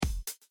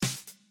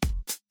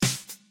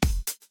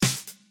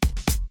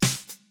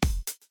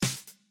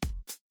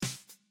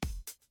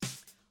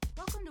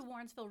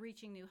Warrensville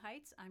Reaching New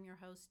Heights. I'm your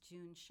host,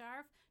 June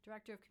Scharf,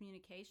 Director of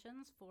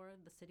Communications for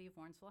the City of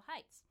Warrensville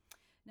Heights.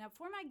 Now,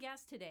 for my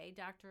guest today,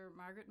 Dr.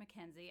 Margaret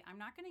McKenzie, I'm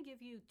not going to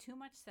give you too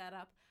much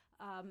setup.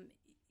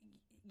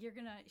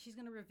 She's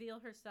going to reveal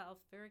herself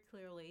very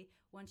clearly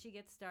when she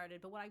gets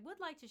started. But what I would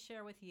like to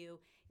share with you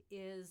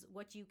is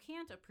what you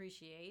can't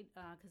appreciate,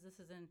 because this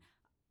is an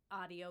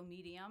audio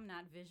medium,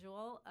 not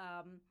visual.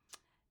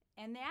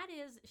 And that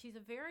is, she's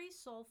a very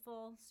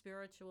soulful,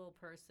 spiritual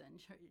person.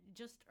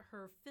 Just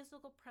her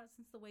physical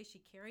presence, the way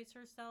she carries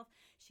herself,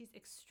 she's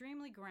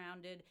extremely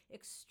grounded,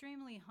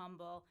 extremely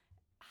humble,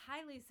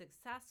 highly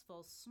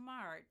successful,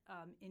 smart,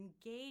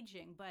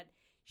 engaging, but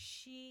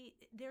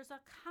there's a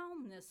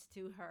calmness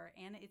to her,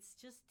 and it's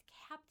just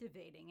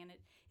captivating, and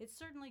it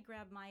certainly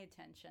grabbed my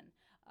attention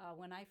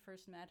when I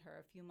first met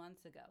her a few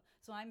months ago.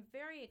 So I'm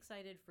very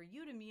excited for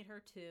you to meet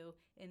her too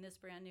in this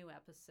brand new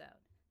episode.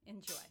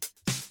 Enjoy.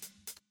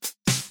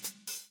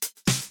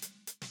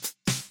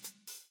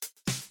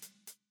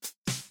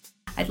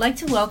 I'd like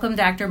to welcome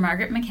Dr.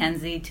 Margaret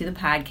McKenzie to the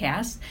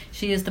podcast.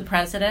 She is the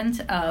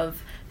president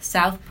of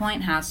South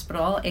Point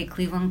Hospital, a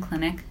Cleveland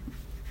Clinic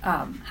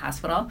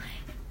hospital,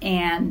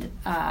 and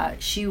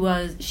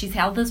she's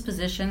held this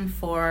position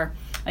for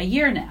a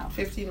year now.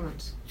 15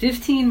 months.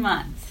 15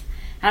 months.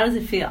 How does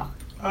it feel?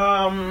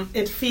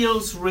 It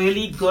feels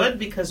really good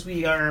because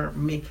we are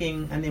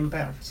making an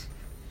impact.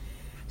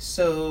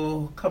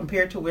 So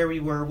compared to where we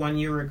were 1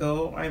 year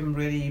ago, I'm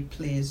really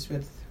pleased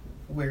with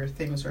where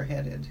things are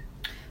headed.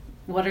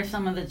 What are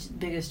some of the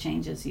biggest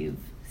changes you've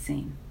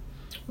seen?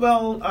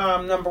 Well,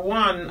 number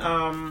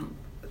one,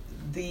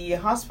 the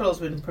hospital's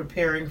been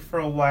preparing for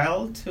a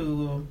while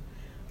to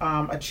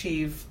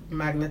achieve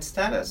magnet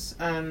status,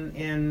 and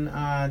in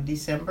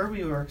December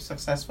we were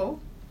successful.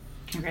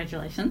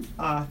 Congratulations.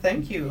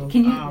 Thank you.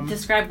 Can you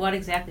describe what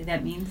exactly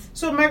that means?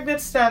 So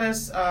magnet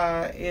status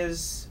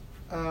is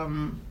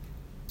an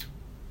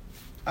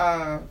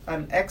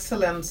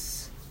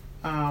excellence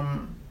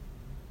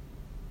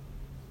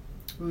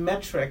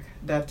metric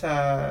that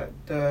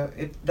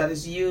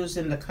is used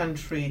in the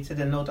country to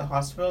denote a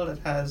hospital that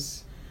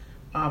has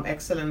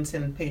excellence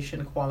in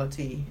patient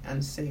quality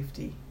and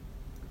safety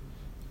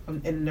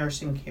in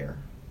nursing care.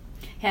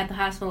 Had the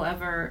hospital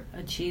ever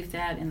achieved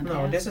that in the past?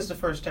 No, this is the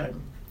first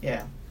time.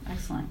 Yeah.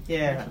 Excellent.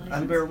 Yeah,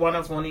 and we're one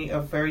of only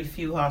of very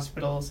few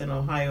hospitals in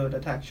Ohio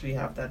that actually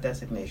have that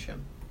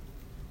designation.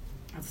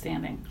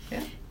 Outstanding.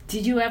 Yeah.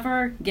 Did you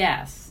ever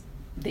guess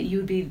that you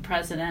would be the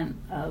president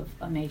of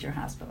a major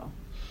hospital?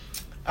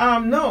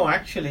 No,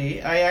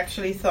 actually. I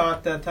actually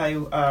thought that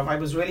I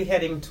was really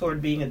heading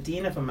toward being a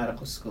dean of a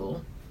medical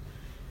school,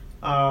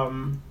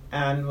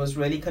 and was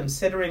really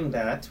considering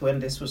that when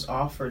this was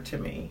offered to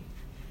me.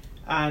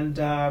 And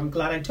I'm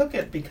glad I took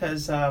it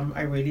because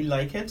I really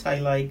like it. I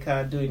like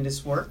doing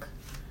this work.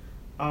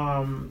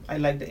 I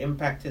like the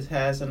impact it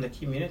has on the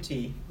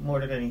community more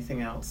than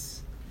anything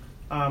else,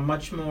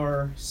 much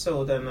more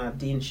so than a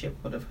deanship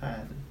would have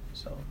had.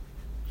 So.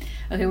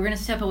 Okay, we're going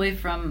to step away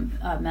from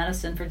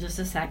medicine for just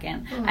a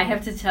second. Mm-hmm. I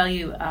have to tell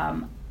you,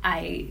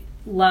 I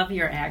love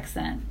your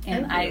accent,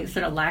 and I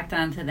sort of locked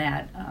onto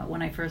that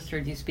when I first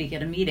heard you speak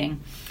at a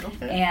meeting.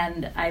 Okay.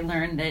 And I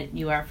learned that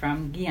you are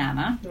from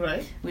Guyana,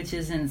 right, which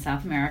is in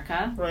South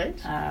America, right,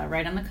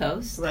 right on the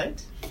coast.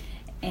 Right.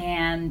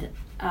 And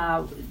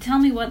tell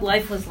me what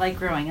life was like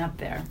growing up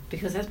there,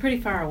 because that's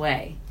pretty far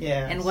away.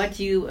 Yeah. And what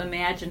you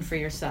imagined for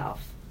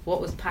yourself.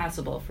 What was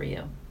possible for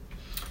you?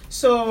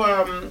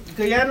 So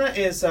Guyana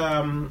is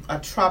a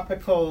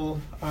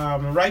tropical,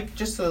 right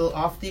just a little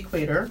off the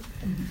equator,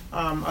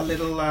 a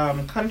little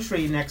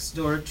country next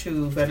door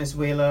to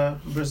Venezuela,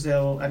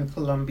 Brazil, and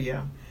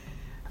Colombia.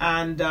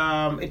 And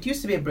it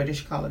used to be a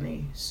British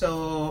colony.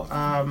 So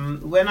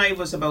when I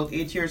was about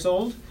 8 years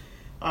old,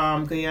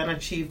 Guyana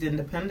achieved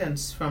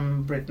independence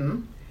from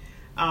Britain.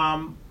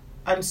 And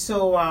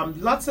so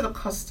lots of the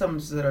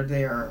customs that are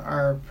there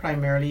are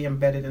primarily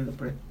embedded in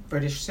the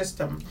British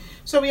system.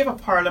 So we have a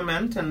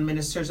parliament and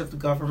ministers of the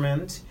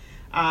government,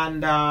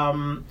 and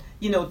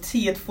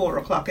tea at 4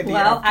 o'clock in the afternoon.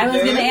 Well, I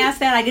was going to ask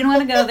that. I didn't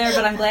want to go there,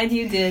 but I'm glad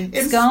you did.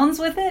 Scones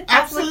with it?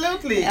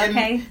 Absolutely.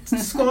 Okay. And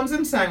scones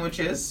and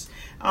sandwiches,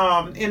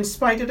 in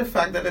spite of the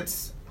fact that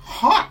it's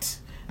hot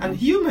and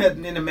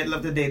humid in the middle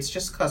of the day. It's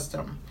just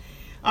custom.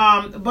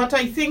 But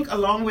I think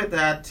along with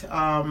that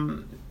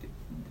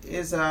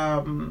is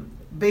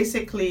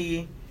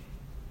basically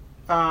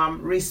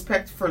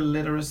respect for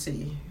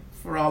literacy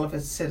for all of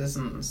its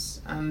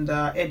citizens, and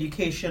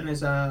education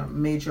is a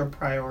major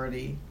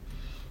priority.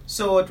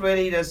 So it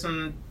really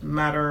doesn't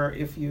matter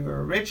if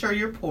you're rich or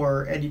you're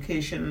poor.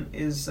 Education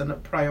is a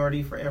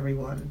priority for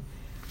everyone.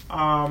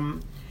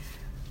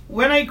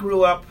 When I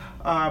grew up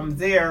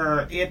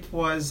there, it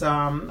was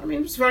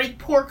it was a very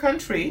poor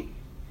country,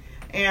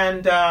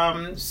 and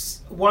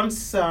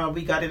once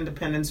we got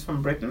independence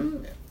from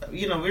Britain,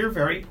 we were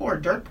very poor,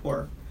 dirt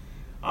poor.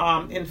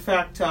 In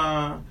fact,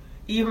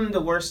 even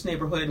the worst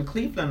neighborhood in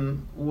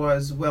Cleveland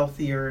was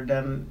wealthier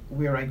than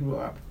where I grew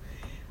up.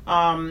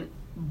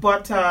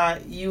 But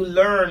you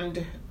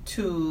learned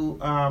to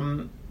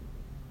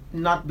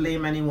not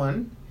blame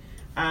anyone.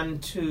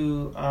 and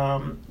to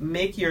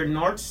make your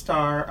North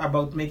Star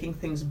about making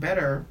things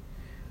better,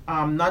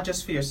 not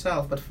just for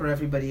yourself, but for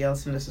everybody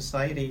else in the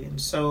society.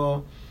 And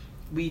so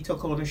we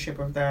took ownership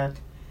of that.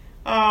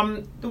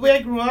 The way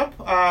I grew up,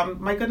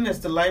 my goodness,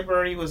 the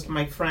library was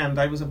my friend.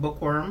 I was a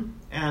bookworm,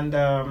 and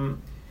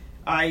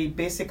I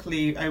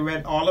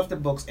read all of the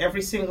books,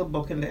 every single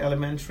book in the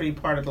elementary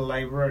part of the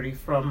library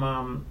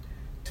from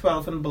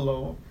 12 and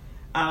below.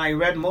 And I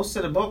read most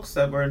of the books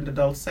that were in the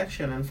adult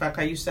section. In fact,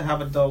 I used to have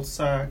adults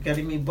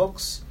getting me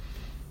books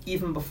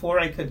even before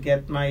I could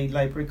get my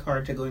library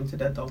card to go into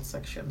the adult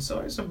section. So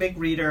I was a big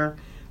reader,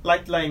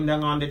 liked lying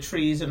down on the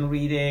trees and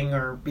reading,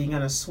 or being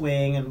on a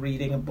swing and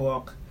reading a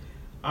book.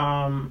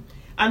 And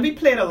we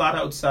played a lot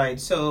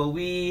outside. So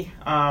we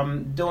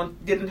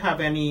didn't have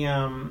any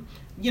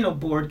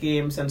board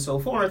games and so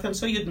forth. And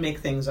so you'd make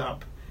things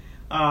up.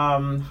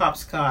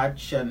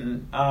 Hopscotch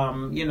and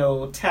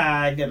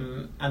tag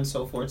and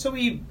so forth. So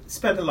we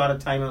spent a lot of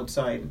time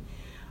outside,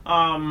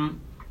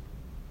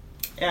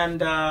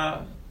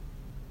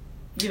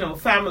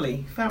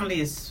 family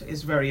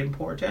is very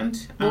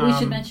important. Well, we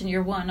should mention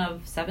you're one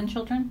of 7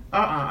 children.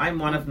 I'm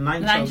one of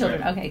 9 children.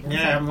 children. Okay.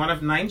 Yeah, I'm one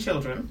of 9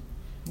 children.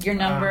 You're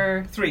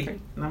number 3.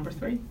 Number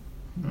 3.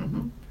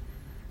 Mm-hmm.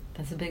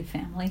 That's a big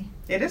family.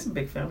 It is a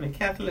big family.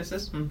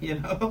 Catholicism,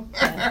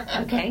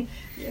 Okay.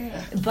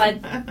 Yeah.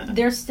 But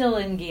they're still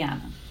in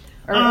Guyana.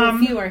 Or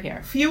few are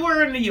here. Few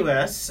are in the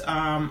U.S.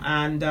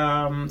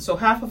 So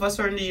half of us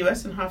are in the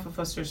U.S. and half of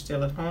us are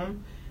still at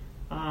home.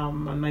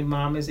 And my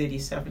mom is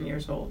 87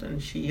 years old, and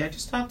I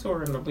just talked to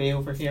her on the way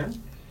over here.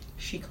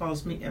 She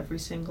calls me every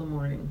single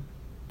morning.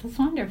 That's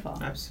wonderful.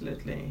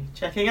 Absolutely.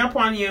 Checking up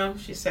on you,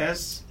 she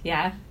says.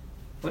 Yeah.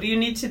 What do you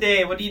need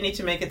today? What do you need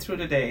to make it through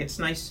today? It's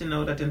nice to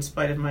know that in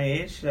spite of my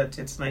age, that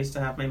it's nice to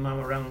have my mom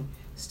around,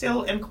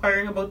 still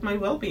inquiring about my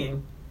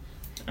well-being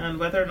and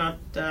whether or not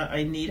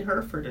I need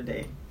her for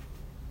today.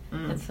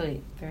 That's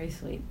sweet. Very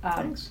sweet.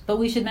 Thanks. But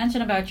we should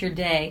mention about your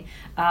day.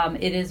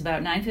 It is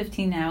about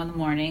 9:15 now in the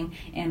morning,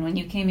 and when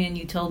you came in,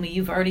 you told me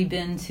you've already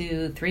been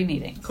to 3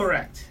 meetings.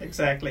 Correct.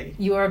 Exactly.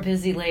 You are a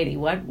busy lady.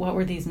 What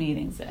were these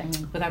meetings? I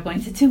mean, without going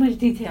into too much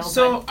detail,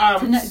 to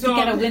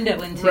get a window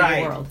into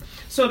your world.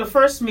 So the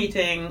first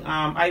meeting,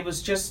 I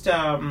was just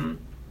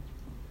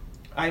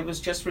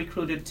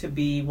recruited to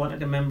be one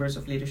of the members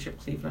of Leadership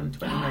Cleveland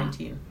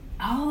 2019.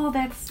 Oh,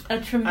 that's a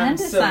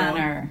tremendous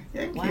honor.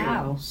 Thank you.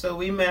 Wow. So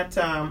we met,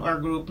 our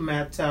group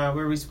met,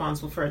 we're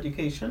responsible for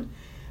education,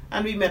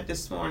 and we met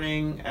this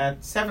morning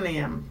at 7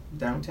 a.m.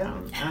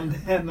 downtown. And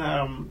then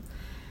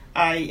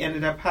I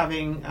ended up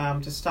having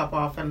to stop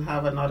off and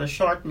have another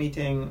short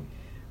meeting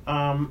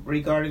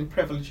regarding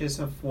privileges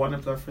of one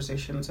of the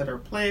physicians at our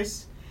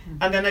place. Mm-hmm.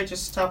 And then I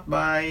just stopped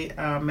by,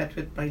 met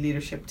with my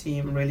leadership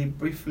team really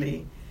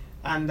briefly,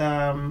 and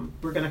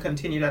we're going to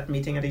continue that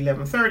meeting at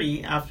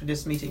 11:30 after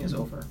this meeting is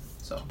over.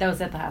 So that was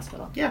at the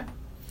hospital. Yeah.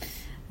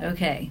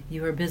 Okay,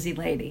 you were a busy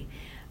lady.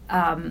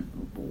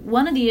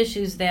 One of the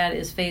issues that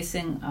is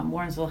facing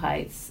Warrensville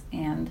Heights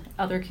and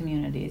other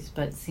communities,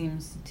 but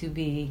seems to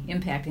be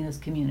impacting this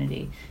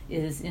community,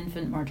 is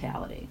infant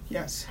mortality.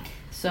 Yes.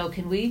 So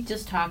can we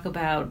just talk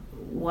about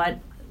what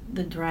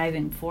the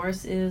driving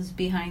force is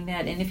behind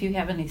that, and if you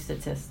have any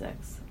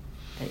statistics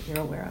that you're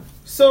aware of?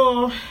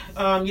 So,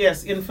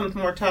 yes, infant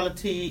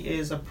mortality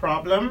is a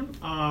problem,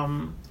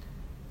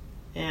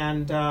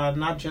 and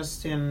not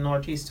just in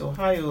Northeast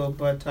Ohio,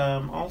 but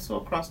also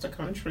across the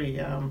country.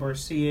 We're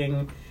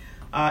seeing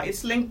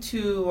it's linked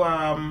to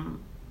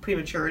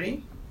premature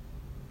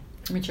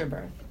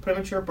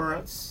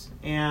births,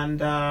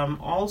 and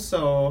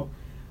also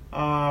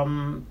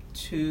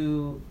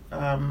to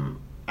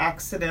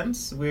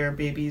accidents where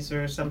babies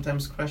are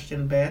sometimes crushed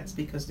in beds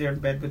because they're in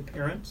bed with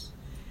parents.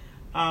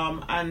 I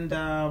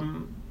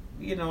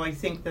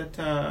think that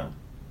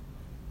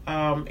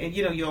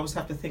you always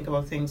have to think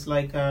about things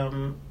like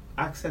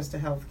access to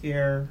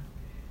healthcare,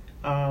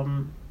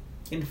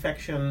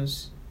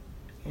 infections,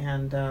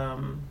 and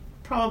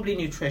probably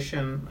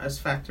nutrition as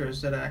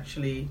factors that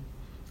actually,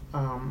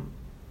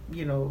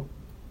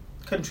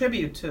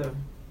 contribute to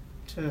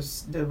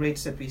the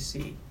rates that we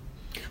see.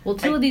 Well,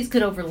 two of these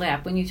could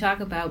overlap when you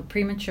talk about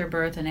premature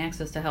birth and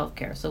access to health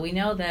care. So we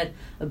know that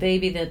a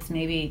baby that's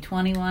maybe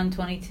 21,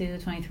 22,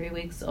 23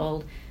 weeks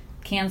old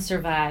can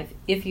survive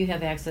if you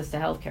have access to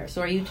health care.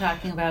 So are you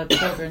talking about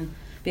children,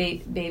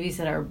 babies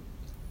that are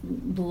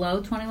below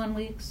 21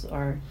 weeks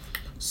or?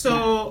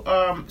 So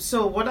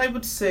what I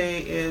would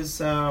say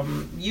is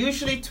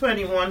usually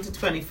 21 to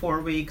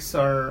 24 weeks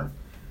are,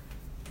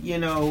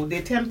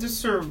 they tend to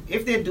serve,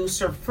 if they do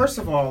serve, first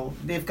of all,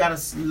 they've got a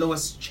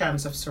lowest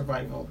chance of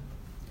survival.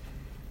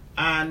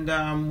 And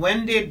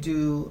when they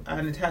do,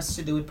 and it has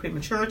to do with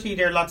prematurity,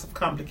 there are lots of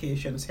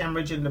complications,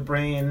 hemorrhage in the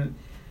brain,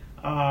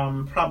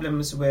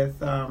 problems with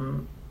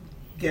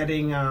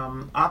getting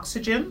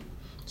oxygen,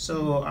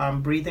 so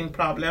breathing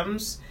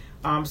problems,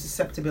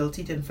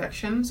 susceptibility to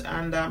infections,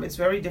 and it's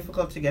very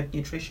difficult to get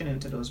nutrition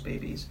into those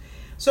babies.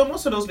 So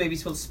most of those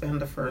babies will spend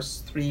the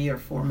first 3 or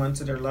 4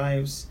 months of their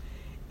lives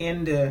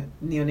in the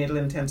neonatal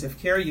intensive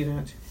care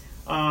unit.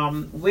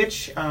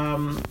 which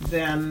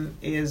then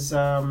is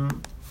a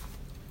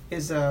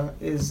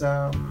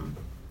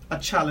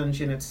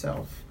challenge in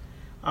itself.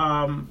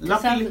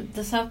 Luckily,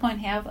 Does South Point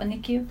have a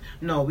NICU?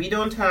 no, we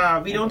don't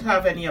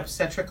have any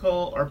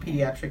obstetrical or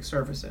pediatric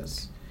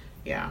services.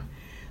 Yeah.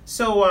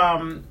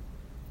 So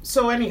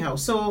anyhow,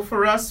 so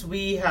for us,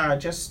 we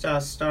just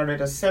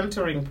started a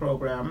centering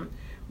program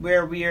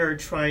where we are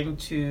trying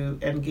to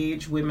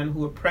engage women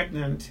who are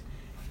pregnant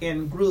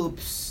in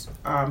groups,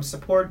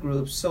 support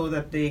groups, so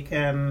that they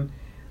can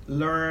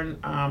learn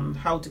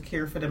how to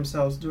care for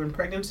themselves during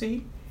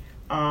pregnancy,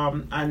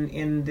 and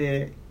in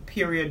the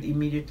period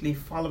immediately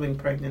following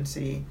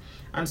pregnancy.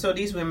 And so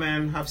these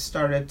women have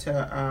started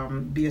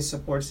to be a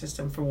support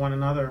system for one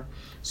another.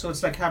 So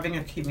it's like having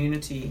a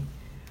community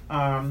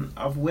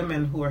of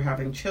women who are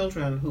having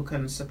children who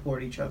can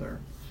support each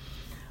other.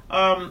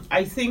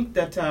 I think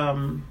that,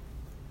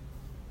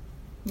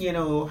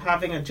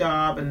 having a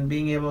job and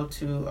being able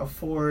to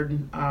afford,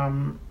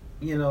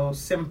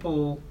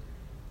 simple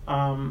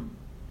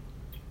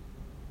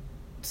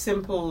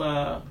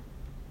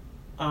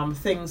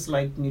things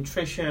like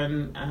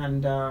nutrition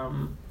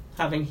and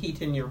having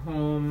heat in your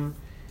home,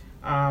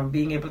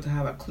 being able to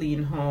have a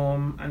clean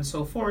home, and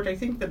so forth. I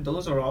think that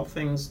those are all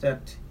things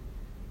that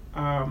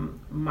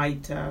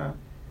might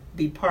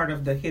be part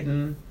of the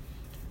hidden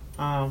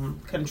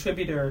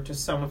contributor to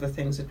some of the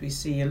things that we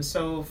see. And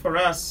so for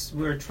us,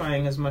 we're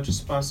trying as much as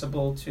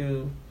possible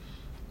to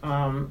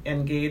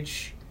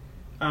engage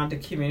the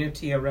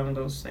community around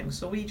those things.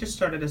 So we just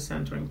started a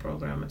centering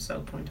program at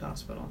South Point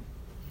Hospital.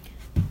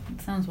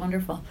 That sounds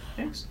wonderful.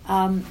 Thanks.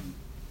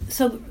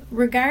 So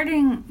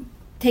regarding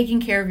taking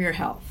care of your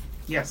health,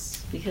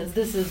 Yes. because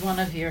this is one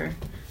of your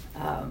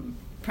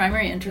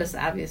primary interests,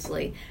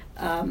 obviously.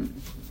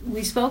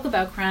 We spoke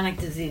about chronic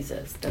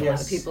diseases that a lot of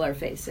Yes. people are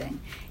facing.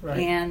 Right.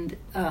 And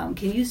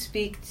can you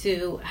speak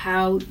to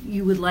how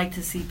you would like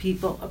to see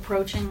people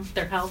approaching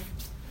their health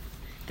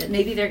that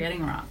maybe they're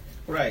getting wrong?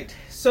 Right.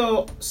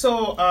 So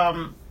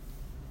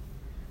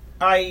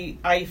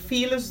I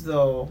feel as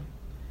though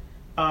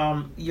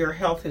your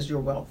health is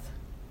your wealth.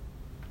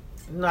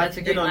 Not That's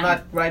a great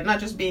line. not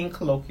just being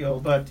colloquial,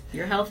 but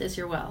Your health is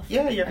your wealth.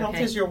 yeah, your health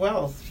Okay. is your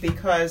wealth,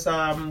 because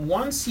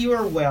once you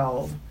are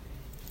well,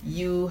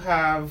 you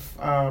have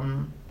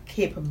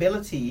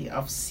capability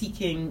of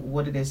seeking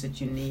what it is that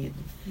you need.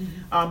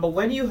 Mm-hmm. But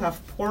when you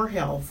have poor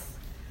health,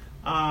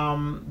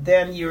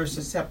 then you're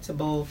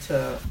susceptible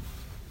to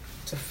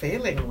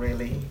failing,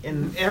 really,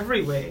 in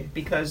every way,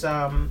 because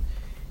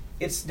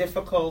it's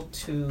difficult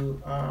to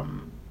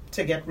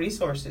get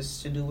resources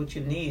to do what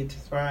you need to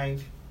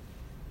thrive.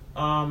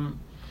 What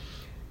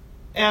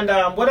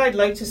I'd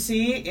like to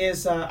see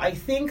is, I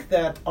think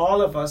that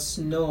all of us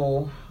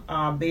know,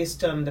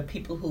 based on the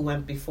people who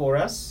went before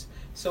us,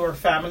 so our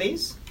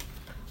families,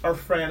 our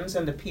friends,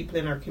 and the people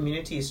in our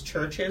communities,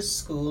 churches,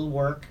 school,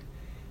 work,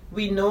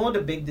 we know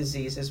the big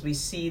diseases. We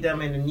see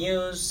them in the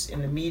news,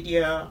 in the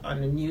media,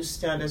 on the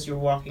newsstand as you're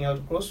walking out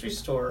of the grocery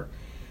store.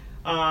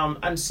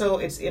 And so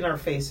it's in our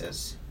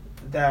faces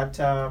that,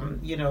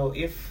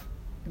 if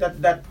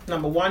that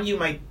number one, you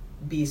might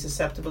be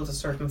susceptible to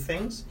certain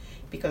things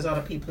because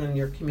other people in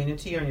your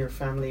community or in your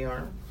family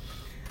are.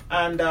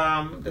 And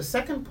the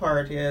second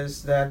part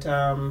is that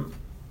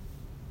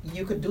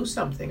you could do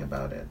something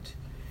about it.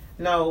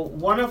 Now,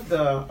 one of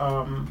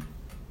the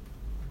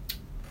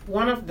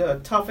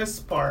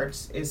toughest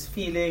parts is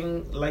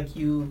feeling like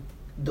you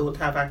don't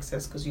have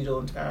access because you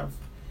don't have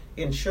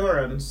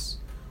insurance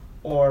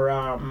or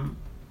a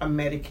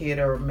Medicaid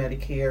or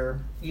Medicare,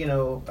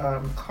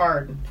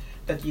 card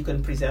that you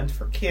can present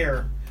for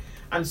care.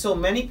 And so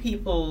many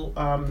people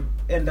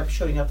end up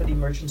showing up at the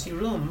emergency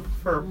room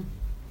for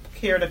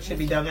care that should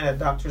be done in a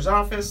doctor's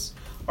office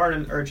or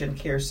in an urgent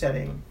care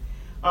setting.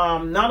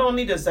 Not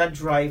only does that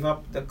drive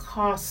up the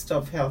cost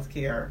of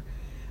healthcare,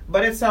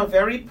 but it's a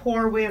very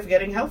poor way of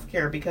getting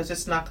healthcare because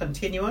it's not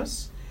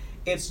continuous.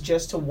 It's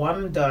just a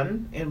one and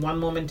done in one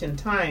moment in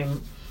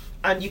time,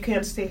 and you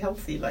can't stay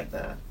healthy like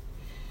that.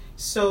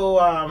 So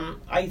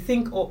I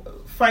think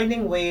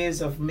finding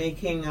ways of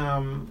making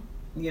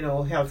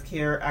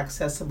healthcare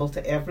accessible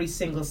to every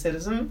single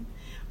citizen,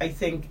 I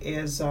think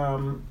is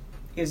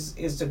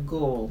the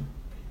goal.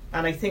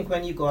 And I think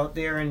when you go out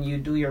there and you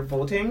do your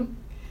voting,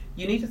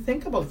 you need to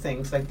think about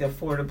things like the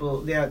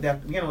Affordable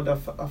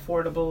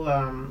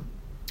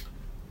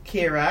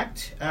Care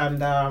Act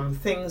and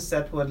things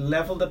that would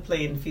level the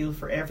playing field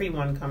for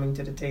everyone coming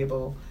to the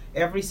table,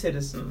 every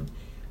citizen,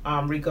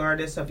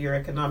 regardless of your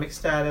economic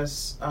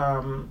status,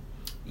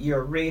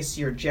 your race,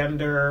 your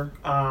gender,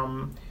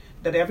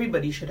 that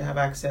everybody should have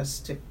access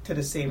to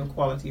the same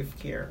quality of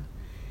care.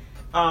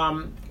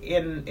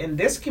 In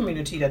this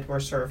community that we're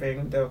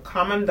serving, the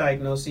common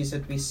diagnoses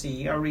that we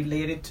see are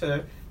related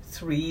to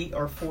 3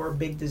 or 4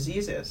 big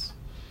diseases.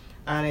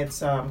 And it's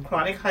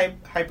chronic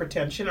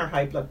hypertension or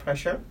high blood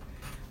pressure,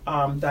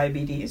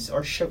 diabetes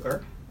or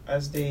sugar,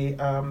 as the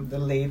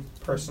lay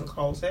person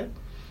calls it,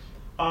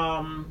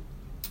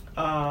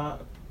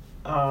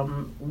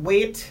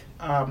 weight,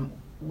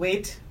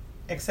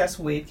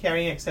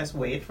 carrying excess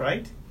weight,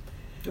 right?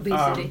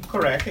 Obesity.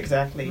 Correct,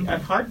 exactly. Mm-hmm.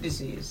 And heart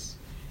disease.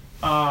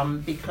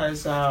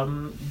 Because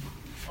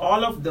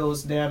all of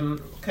those then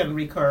can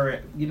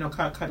recur,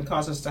 can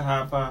cause us to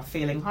have a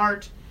failing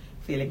heart,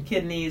 failing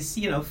kidneys,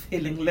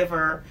 failing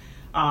liver.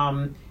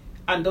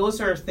 And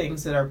those are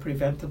things that are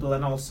preventable.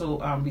 And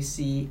also we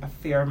see a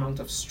fair amount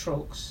of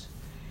strokes.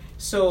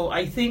 So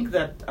I think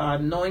that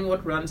knowing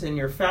what runs in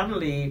your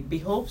family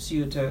behoves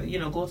you to,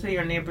 go to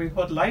your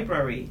neighborhood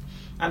library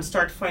and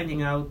start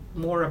finding out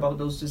more about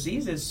those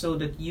diseases so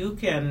that you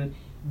can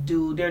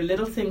there are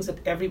little things that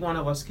every one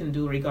of us can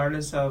do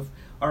regardless of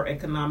our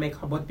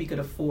what we could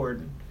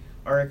afford,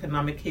 our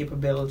economic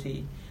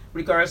capability,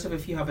 regardless of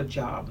if you have a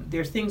job. There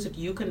are things that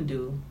you can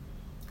do,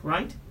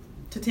 right,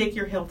 to take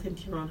your health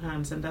into your own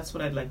hands, and that's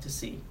what I'd like to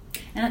see.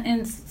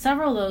 And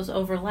several of those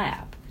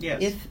overlap.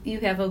 Yes. If you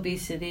have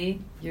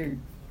obesity, you're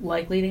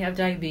likely to have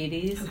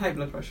diabetes. And high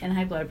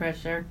blood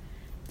pressure.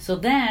 So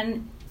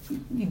then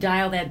you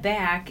dial that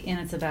back, and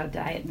it's about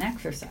diet and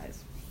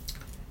exercise.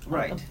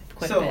 Right.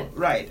 Quite a bit.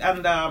 Right.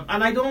 And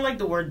I don't like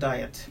the word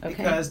diet, okay,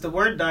 because the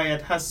word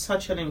diet has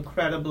such an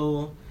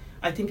incredible,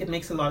 I think it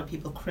makes a lot of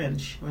people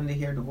cringe when they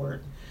hear the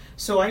word.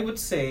 So I would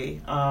say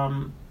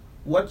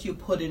what you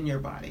put in your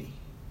body,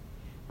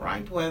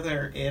 right?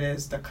 Whether it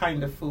is the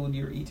kind of food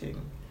you're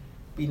eating.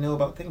 We know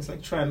about things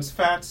like trans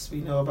fats.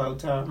 We know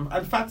about,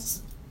 and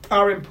fats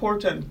are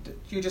important.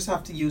 You just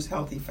have to use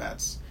healthy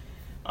fats.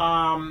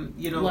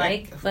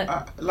 Like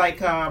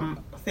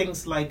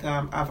things like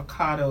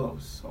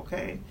avocados,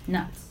 okay?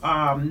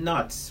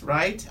 Nuts,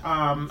 right?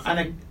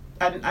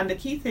 And the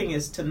key thing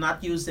is to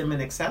not use them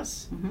in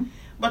excess, mm-hmm,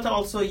 but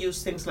also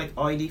use things like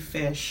oily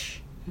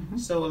fish. Mm-hmm.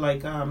 So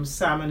like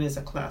salmon is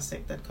a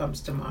classic that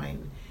comes to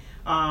mind.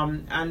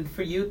 And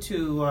for you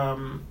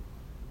to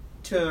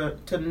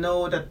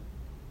know that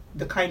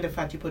the kind of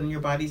fat you put in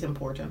your body is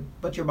important,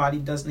 but your body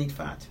does need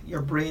fat.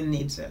 Your brain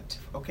needs it,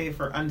 okay?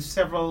 And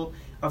several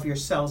of your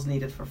cells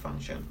need it for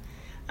function.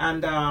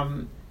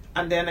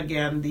 And then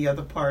again, the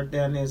other part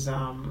then is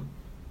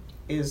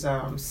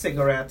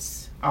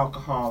cigarettes,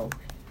 alcohol,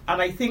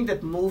 and I think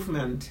that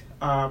movement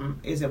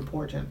is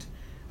important.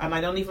 And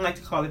I don't even like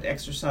to call it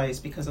exercise,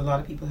 because a lot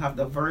of people have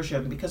the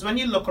aversion. Because when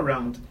you look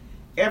around,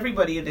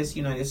 everybody in this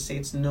United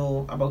States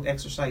know about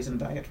exercise and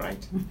diet,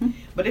 right? Mm-hmm.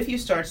 But if you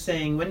start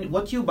saying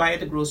what you buy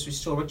at the grocery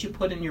store, what you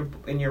put in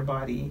your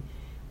body,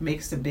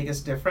 makes the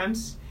biggest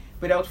difference,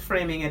 without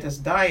framing it as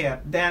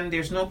diet, then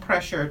there's no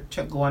pressure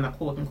to go on a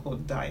quote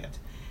unquote diet.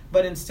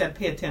 But instead,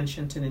 pay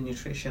attention to the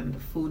nutrition, the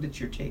food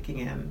that you're taking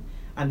in,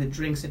 and the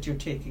drinks that you're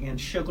taking in,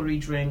 sugary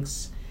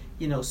drinks,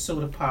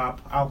 soda pop,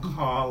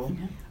 alcohol,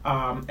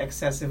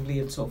 excessively,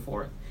 and so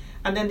forth.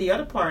 And then the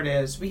other part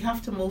is we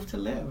have to move to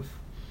live.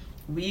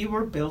 We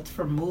were built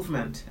for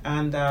movement.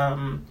 And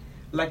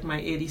like my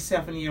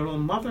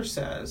 87-year-old mother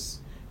says,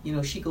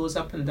 she goes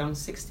up and down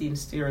 16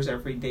 stairs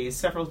every day,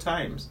 several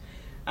times.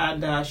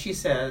 And she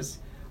says,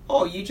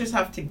 oh, you just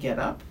have to get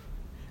up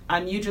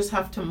and you just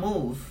have to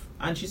move.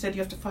 And she said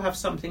you have to have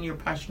something you're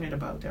passionate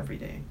about every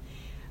day.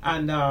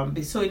 And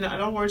so in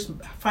other words,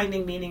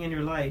 finding meaning in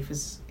your life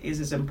is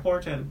as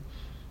important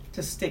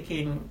to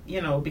sticking,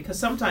 because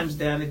sometimes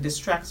then it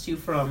distracts you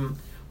from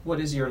what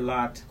is your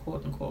lot,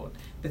 quote unquote,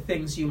 the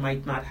things you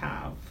might not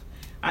have.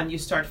 And you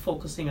start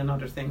focusing on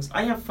other things.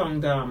 I have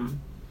found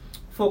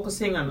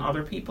focusing on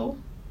other people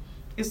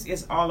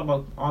is all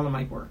about all of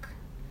my work.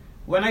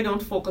 When I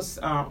don't focus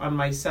on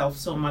myself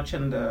so much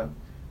and the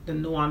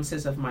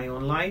nuances of my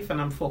own life, and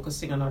I'm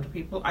focusing on other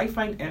people, I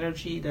find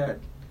energy that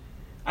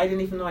I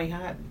didn't even know I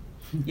had.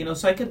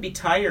 So I could be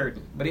tired,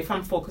 but if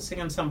I'm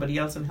focusing on somebody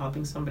else and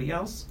helping somebody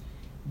else,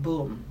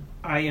 boom,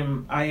 I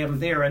am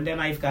there, and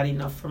then I've got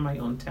enough for my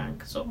own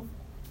tank. So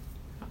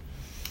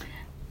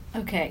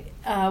okay,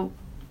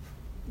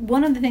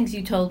 one of the things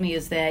you told me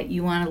is that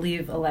you want to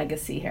leave a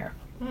legacy here.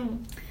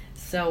 Mm.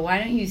 So why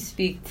don't you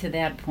speak to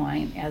that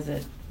point as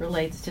it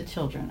relates to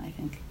children, I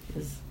think,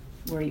 is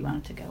where you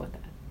wanted to go with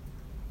that.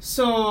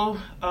 So,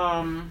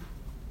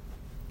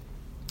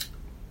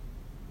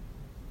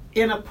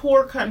 in a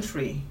poor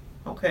country,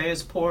 okay,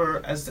 as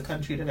poor as the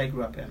country that I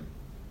grew up in,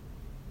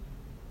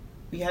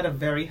 we had a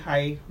very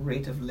high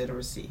rate of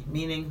literacy,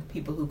 meaning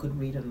people who could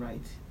read and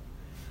write.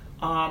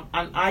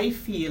 And I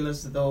feel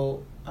as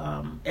though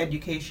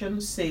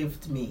education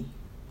saved me.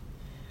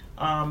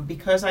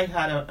 Because I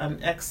had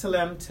an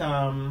excellent,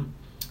 and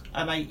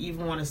I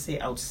even want to say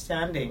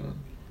outstanding,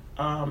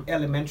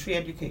 elementary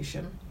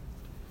education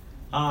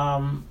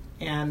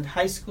and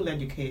high school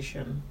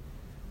education,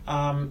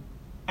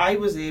 I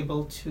was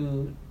able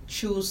to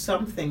choose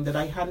something that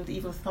I hadn't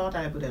even thought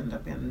I would end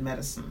up in,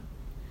 medicine.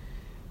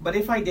 But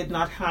if I did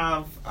not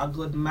have a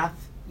good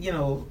math,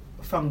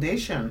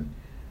 foundation,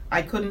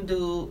 I couldn't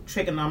do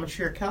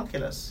trigonometry or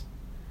calculus.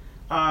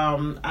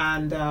 And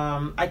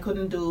I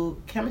couldn't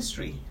do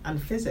chemistry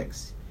and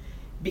physics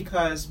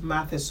because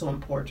math is so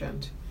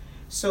important.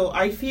 So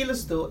I feel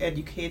as though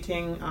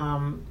educating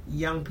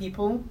young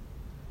people,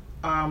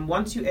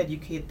 once you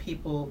educate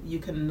people, you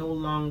can no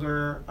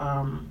longer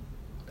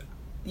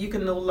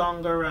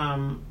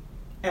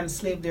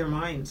enslave their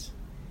minds.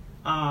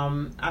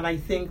 And I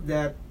think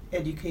that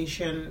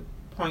education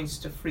points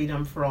to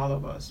freedom for all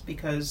of us,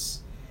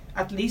 because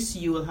at least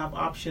you will have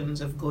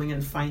options of going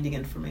and finding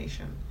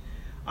information.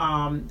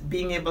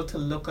 Being able to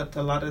look at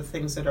a lot of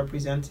things that are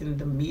presented in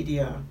the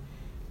media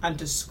and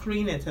to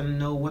screen it and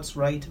know what's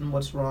right and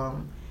what's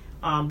wrong.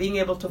 Being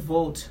able to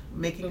vote,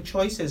 making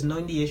choices,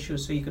 knowing the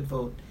issues so you could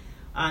vote.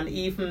 And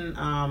even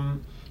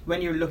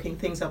when you're looking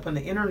things up on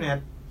the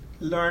internet,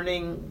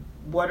 learning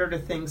what are the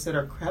things that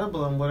are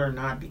credible and what are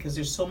not, because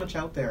there's so much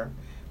out there.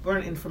 We're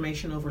in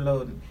information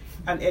overload.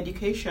 And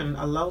education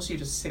allows you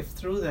to sift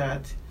through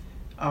that.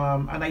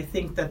 And I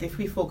think that if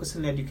we focus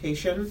on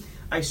education,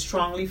 I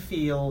strongly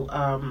feel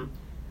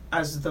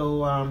as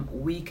though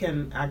we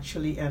can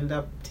actually end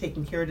up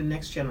taking care of the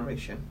next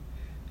generation.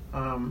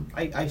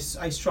 I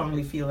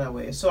strongly feel that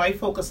way. So I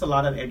focus a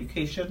lot on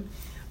education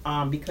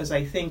because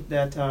I think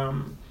that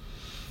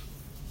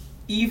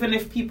even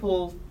if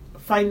people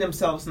find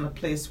themselves in a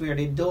place where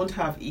they don't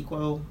have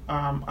equal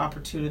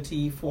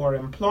opportunity for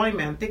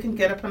employment, they can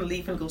get up and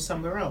leave and go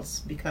somewhere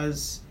else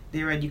because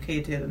they're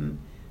educated and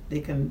they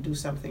can do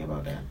something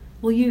about that.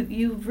 Well,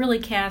 you've really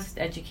cast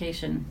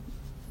education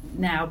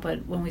now,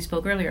 but when we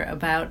spoke earlier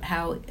about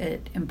how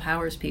it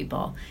empowers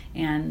people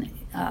and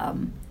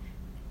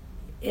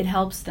it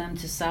helps them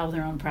to solve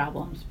their own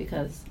problems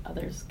because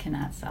others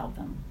cannot solve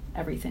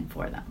everything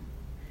for them.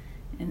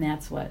 And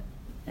that's what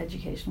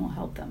education will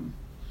help them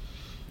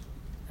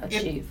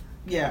achieve.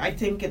 I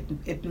think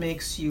it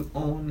makes you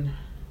own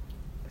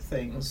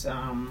things.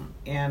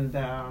 And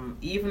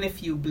even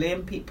if you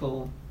blame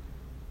people,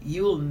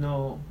 you'll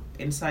know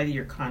inside of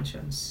your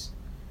conscience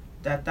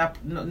that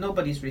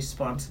nobody's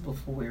responsible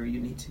for where you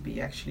need to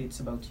be. Actually, it's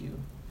about you.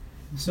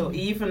 Mm-hmm. So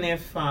even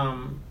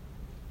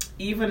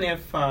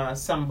if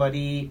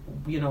somebody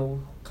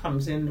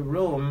comes in the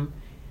room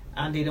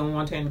and they don't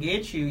want to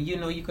engage you,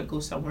 you could go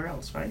somewhere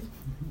else, right?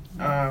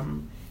 Mm-hmm.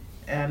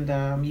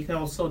 And you can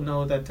also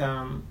know that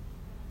I'm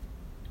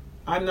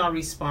not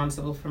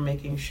responsible for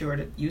making sure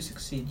that you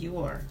succeed. You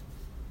are.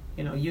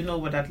 You know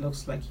what that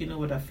looks like. You know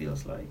what that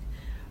feels like.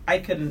 I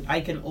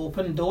can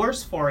open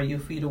doors for you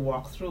to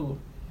walk through.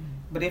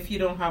 But if you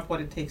don't have what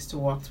it takes to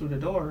walk through the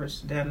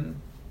doors,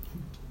 then,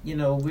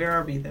 where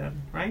are we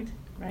then, right?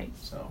 Right.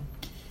 So.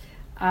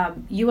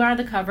 You are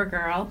the cover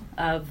girl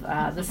of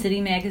the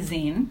City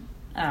Magazine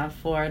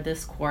for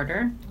this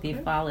quarter, the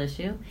fall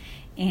issue.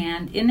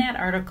 And in that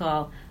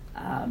article,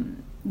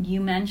 you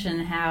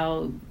mentioned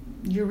how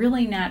you're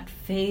really not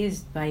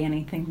fazed by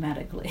anything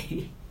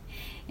medically.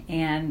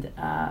 And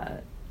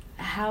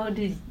how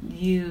did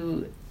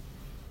you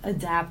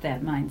adopt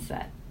that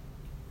mindset?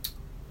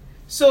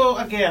 So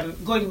again,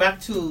 going back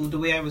to the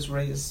way I was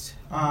raised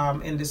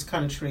in this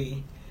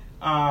country,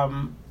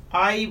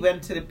 I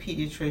went to the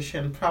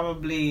pediatrician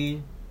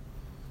probably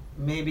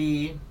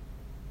maybe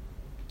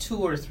 2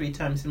 or 3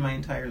 times in my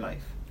entire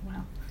life.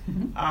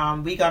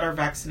 Wow. We got our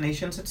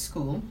vaccinations at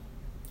school,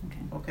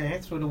 okay,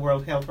 through the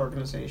World Health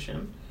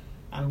Organization.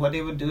 And what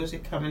they would do is they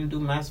come and do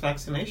mass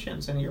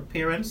vaccinations. And your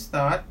parents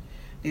thought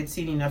they'd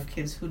seen enough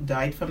kids who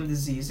died from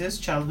diseases,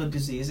 childhood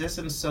diseases,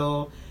 and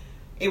so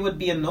it would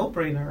be a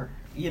no-brainer.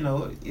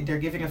 They're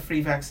giving a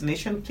free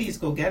vaccination, please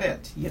go get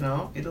it.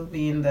 It'll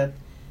mean that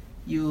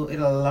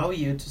it'll allow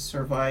you to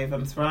survive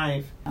and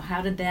thrive.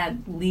 How did that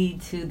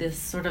lead to this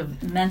sort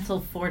of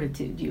mental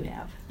fortitude you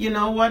have? You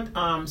know what?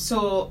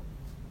 So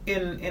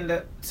in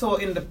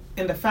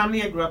the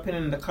family I grew up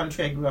in the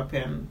country I grew up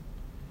in,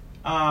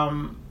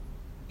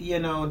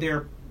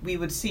 we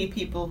would see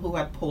people who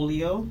had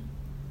polio,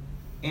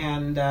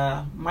 and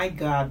my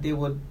God, they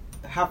would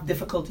have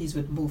difficulties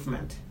with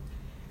movement.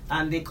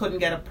 And they couldn't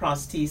get a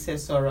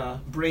prosthesis or a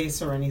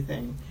brace or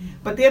anything. Mm-hmm.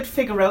 But they'd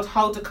figure out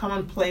how to come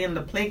and play in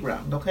the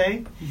playground,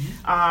 okay?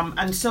 Mm-hmm.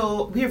 And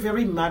so we're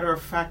very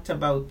matter-of-fact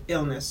about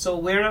illness. So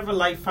wherever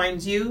life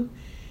finds you,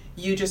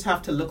 you just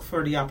have to look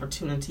for the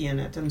opportunity in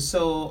it. And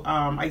so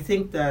I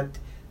think that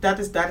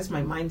is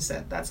my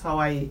mindset. That's how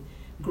I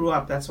grew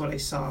up. That's what I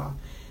saw.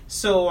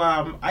 So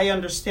I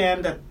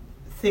understand that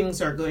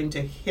things are going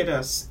to hit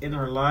us in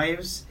our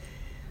lives.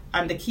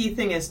 And the key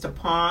thing is to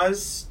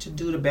pause, to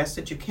do the best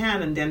that you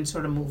can, and then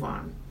sort of move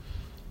on.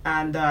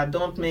 And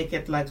don't make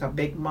it like a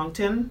big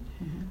mountain.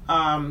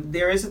 Mm-hmm.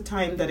 There is a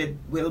time that it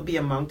will be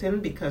a mountain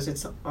because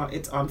it's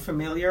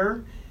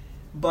unfamiliar.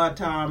 But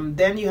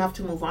then you have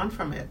to move on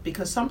from it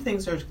because some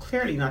things are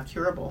clearly not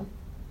curable,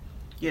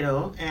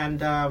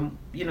 and,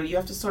 you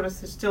have to sort of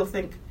still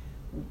think,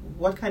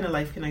 what kind of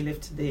life can I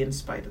live today in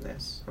spite of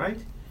this,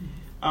 right?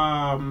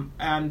 Mm-hmm.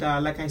 And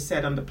like I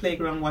said, on the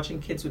playground, watching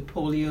kids with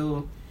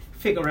polio,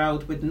 figure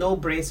out with no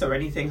brace or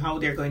anything how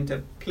they're going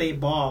to play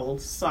ball,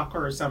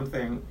 soccer or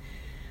something.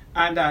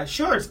 And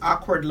sure, it's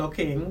awkward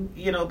looking,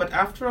 but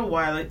after a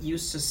while, it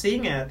used to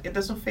seeing it, it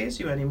doesn't faze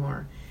you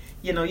anymore.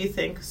 You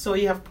think, so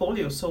you have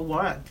polio, so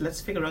what?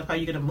 Let's figure out how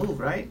you're going to move,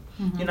 right?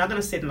 Mm-hmm. You're not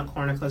going to sit in the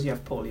corner because you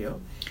have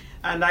polio.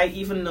 And I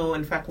even know,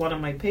 in fact, one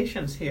of my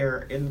patients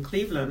here in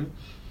Cleveland,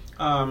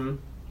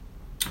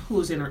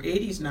 who's in her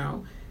 80s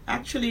now,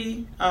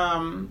 actually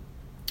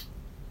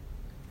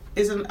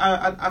is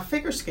a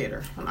figure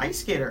skater, an ice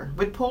skater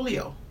with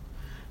polio.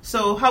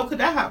 So how could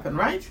that happen,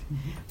 right?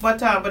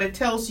 But it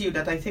tells you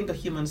that I think the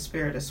human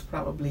spirit is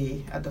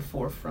probably at the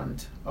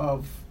forefront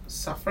of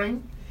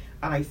suffering,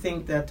 and I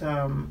think that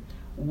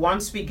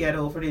once we get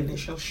over the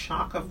initial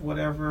shock of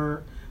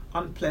whatever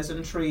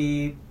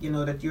unpleasantry,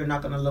 that you're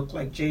not going to look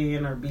like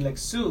Jane or be like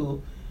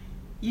Sue,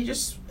 you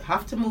just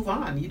have to move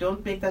on. You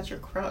don't make that your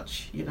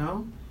crutch,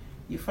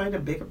 You find a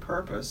bigger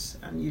purpose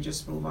and you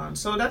just move on.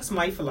 So that's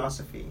my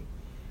philosophy.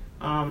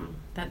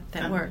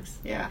 That works.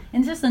 Yeah.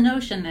 And just the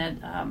notion that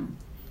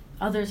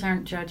others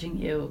aren't judging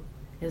you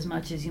as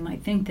much as you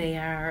might think they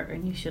are,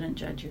 and you shouldn't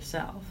judge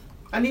yourself.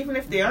 And even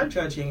if they are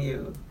judging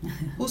you,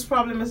 whose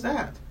problem is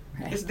that?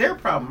 Right. It's their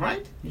problem,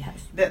 right?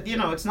 Yes. That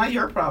it's not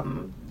your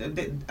problem.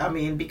 I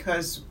mean,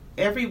 because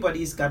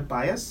everybody's got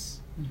bias,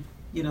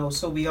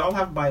 so we all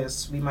have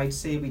bias. We might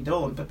say we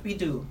don't, but we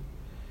do.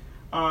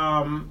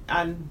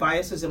 And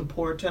bias is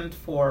important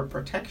for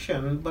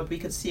protection, but we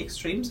could see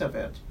extremes of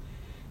it.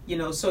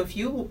 So if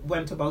you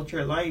went about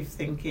your life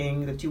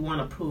thinking that you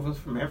want approval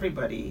from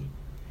everybody,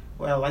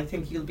 well, I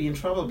think you'll be in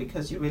trouble,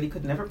 because you really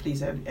could never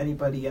please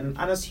anybody. And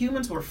as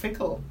humans, we're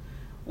fickle.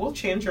 We'll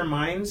change our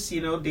minds, day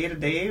to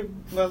day.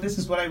 Well, this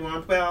is what I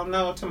want. Well,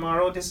 no,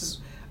 tomorrow this is,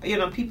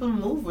 people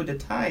move with the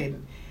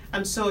tide.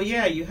 And so,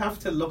 yeah, you have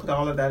to look at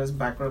all of that as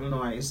background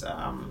noise.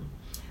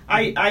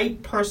 I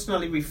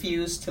personally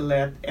refuse to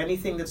let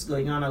anything that's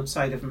going on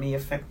outside of me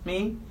affect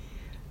me.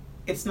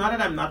 It's not that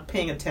I'm not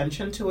paying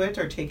attention to it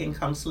or taking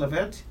counsel of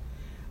it.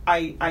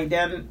 I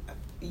then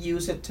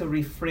use it to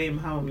reframe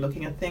how I'm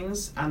looking at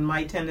things, and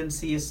my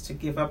tendency is to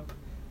give up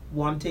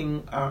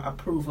wanting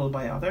approval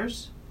by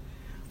others,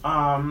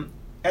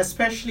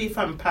 especially if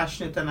I'm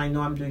passionate and I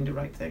know I'm doing the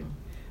right thing.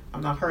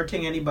 I'm not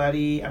hurting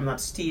anybody, I'm not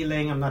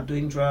stealing, I'm not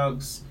doing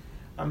drugs,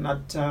 I'm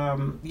not, for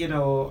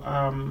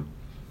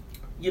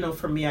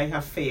me, I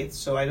have faith,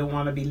 so I don't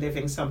want to be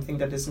living something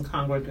that isn't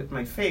congruent with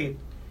my faith.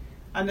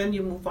 And then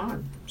you move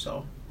on.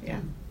 So,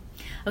 yeah.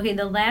 Okay,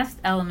 the last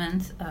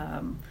element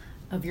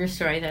of your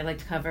story that I'd like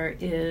to cover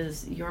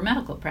is your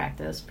medical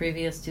practice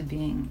previous to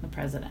being the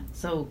president.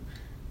 So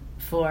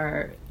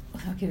for,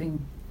 without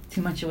giving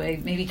too much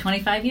away, maybe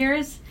 25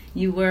 years,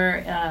 you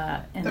were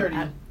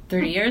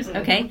 30 years,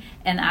 okay,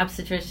 an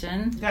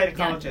obstetrician.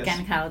 Gynecologist.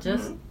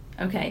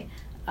 Mm-hmm. Okay.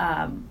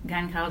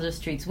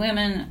 Gynecologist treats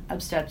women,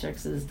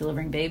 obstetrics is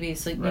delivering babies,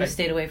 so you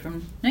stayed away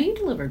from... No, you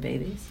delivered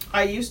babies.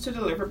 I used to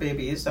deliver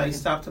babies. Okay. I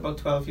stopped about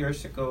 12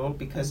 years ago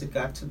because it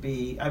got to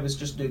be... I was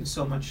just doing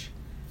so much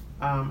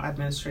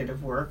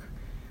administrative work,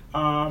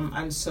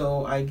 and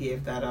so I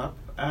gave that up.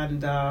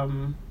 And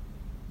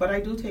but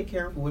I do take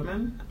care of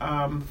women.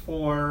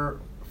 For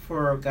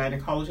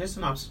gynecologists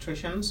and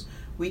obstetricians,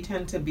 we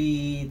tend to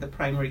be the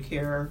primary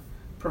care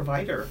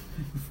provider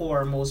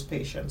for most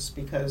patients,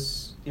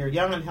 because they're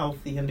young and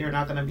healthy and they're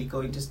not going to be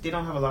they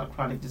don't have a lot of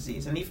chronic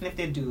disease, and even if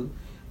they do,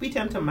 we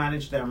tend to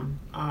manage them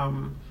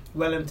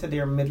well into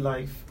their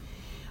midlife.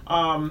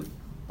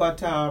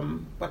 But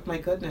my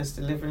goodness,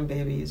 delivering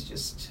baby is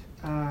just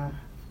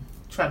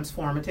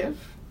transformative.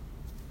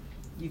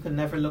 You can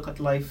never look at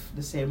life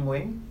the same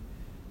way.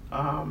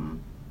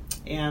 And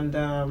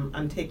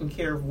taking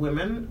care of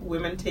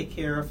women take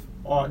care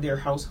of their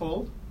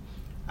household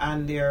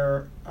and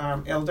their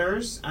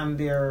elders and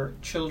their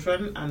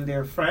children and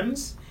their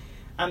friends.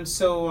 And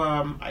so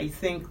I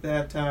think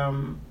that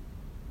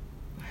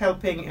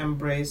helping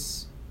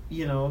embrace,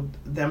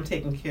 them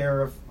taking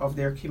care of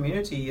their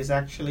community is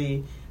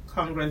actually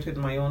congruent with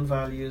my own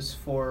values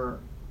for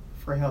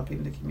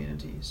helping the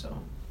community.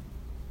 So,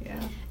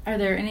 yeah. Are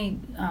there any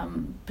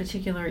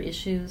particular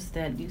issues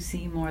that you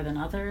see more than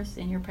others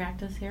in your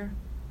practice here?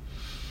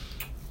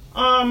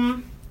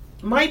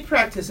 My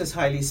practice is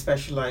highly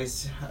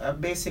specialized.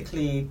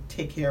 Basically,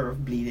 take care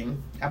of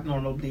bleeding,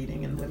 abnormal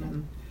bleeding in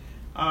women.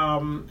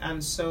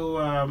 And so,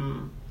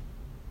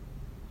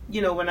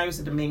 when I was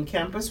at the main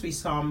campus, we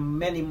saw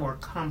many more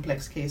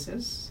complex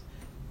cases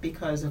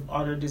because of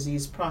other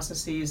disease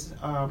processes,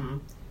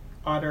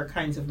 other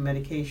kinds of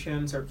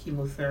medications or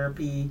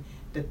chemotherapy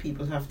that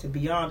people have to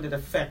be on that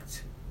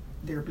affect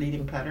their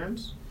bleeding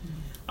patterns.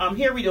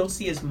 Here we don't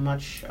see as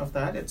much of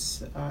that.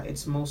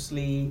 It's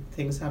mostly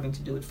things having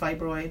to do with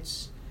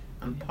fibroids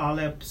and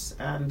polyps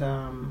and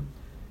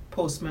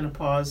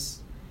postmenopause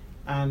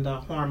and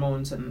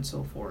hormones and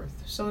so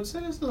forth. So it's a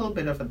little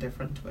bit of a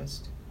different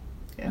twist.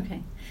 Yeah.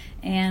 Okay.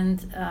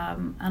 And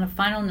on a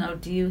final note,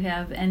 do you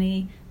have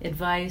any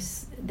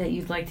advice that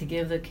you'd like to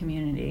give the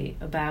community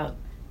about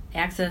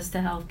access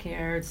to health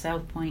care at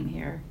South Point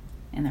here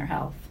and their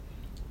health?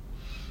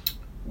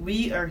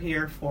 We are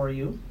here for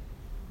you.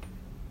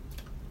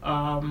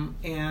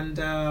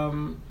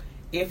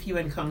 If you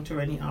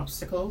encounter any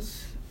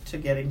obstacles to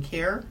getting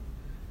care,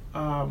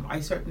 I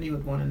certainly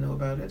would want to know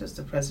about it as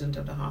the president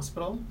of the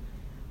hospital,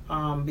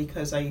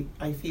 because I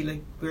feel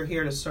like we're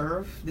here to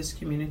serve this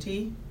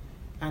community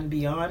and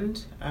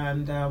beyond,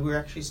 and we're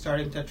actually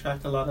starting to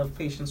attract a lot of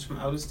patients from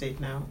out of state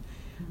now,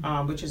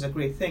 which is a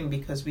great thing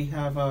because we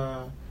have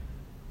a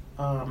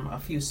a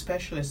few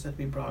specialists that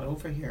we brought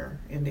over here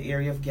in the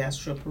area of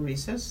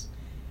gastroparesis,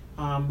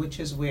 which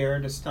is where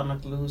the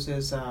stomach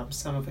loses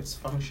some of its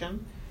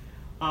function.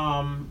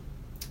 We're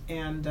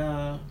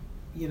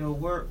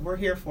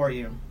here for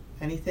you.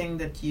 Anything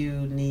that you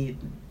need,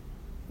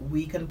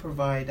 we can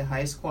provide the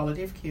highest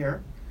quality of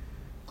care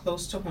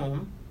close to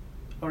home.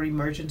 Our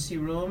emergency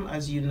room,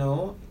 as you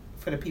know,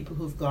 for the people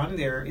who've gone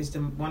there, is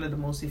one of the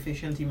most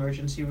efficient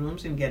emergency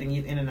rooms in getting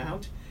you in and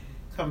out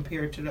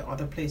compared to the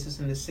other places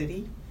in the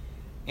city.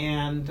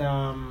 And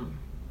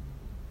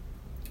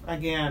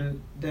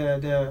again,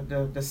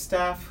 the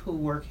staff who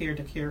work here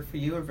to care for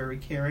you are very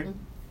caring.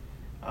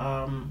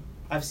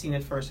 I've seen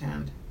it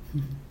firsthand.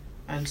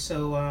 And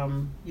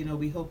so,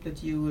 we hope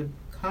that you would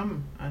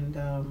come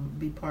and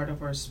be part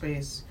of our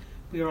space.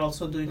 We are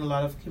also doing a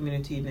lot of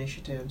community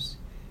initiatives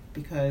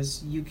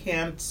because you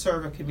can't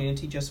serve a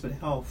community just with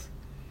health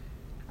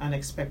and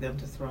expect them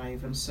to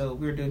thrive. And so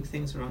we're doing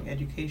things around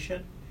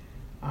education,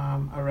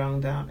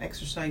 around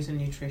exercise and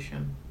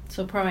nutrition.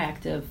 So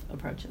proactive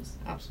approaches.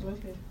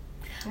 Absolutely.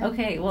 Yeah.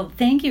 Okay, well,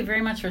 thank you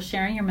very much for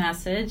sharing your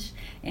message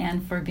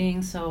and for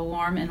being so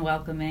warm and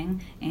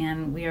welcoming.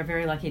 And we are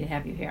very lucky to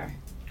have you here.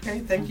 Okay,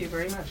 thank you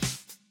very much.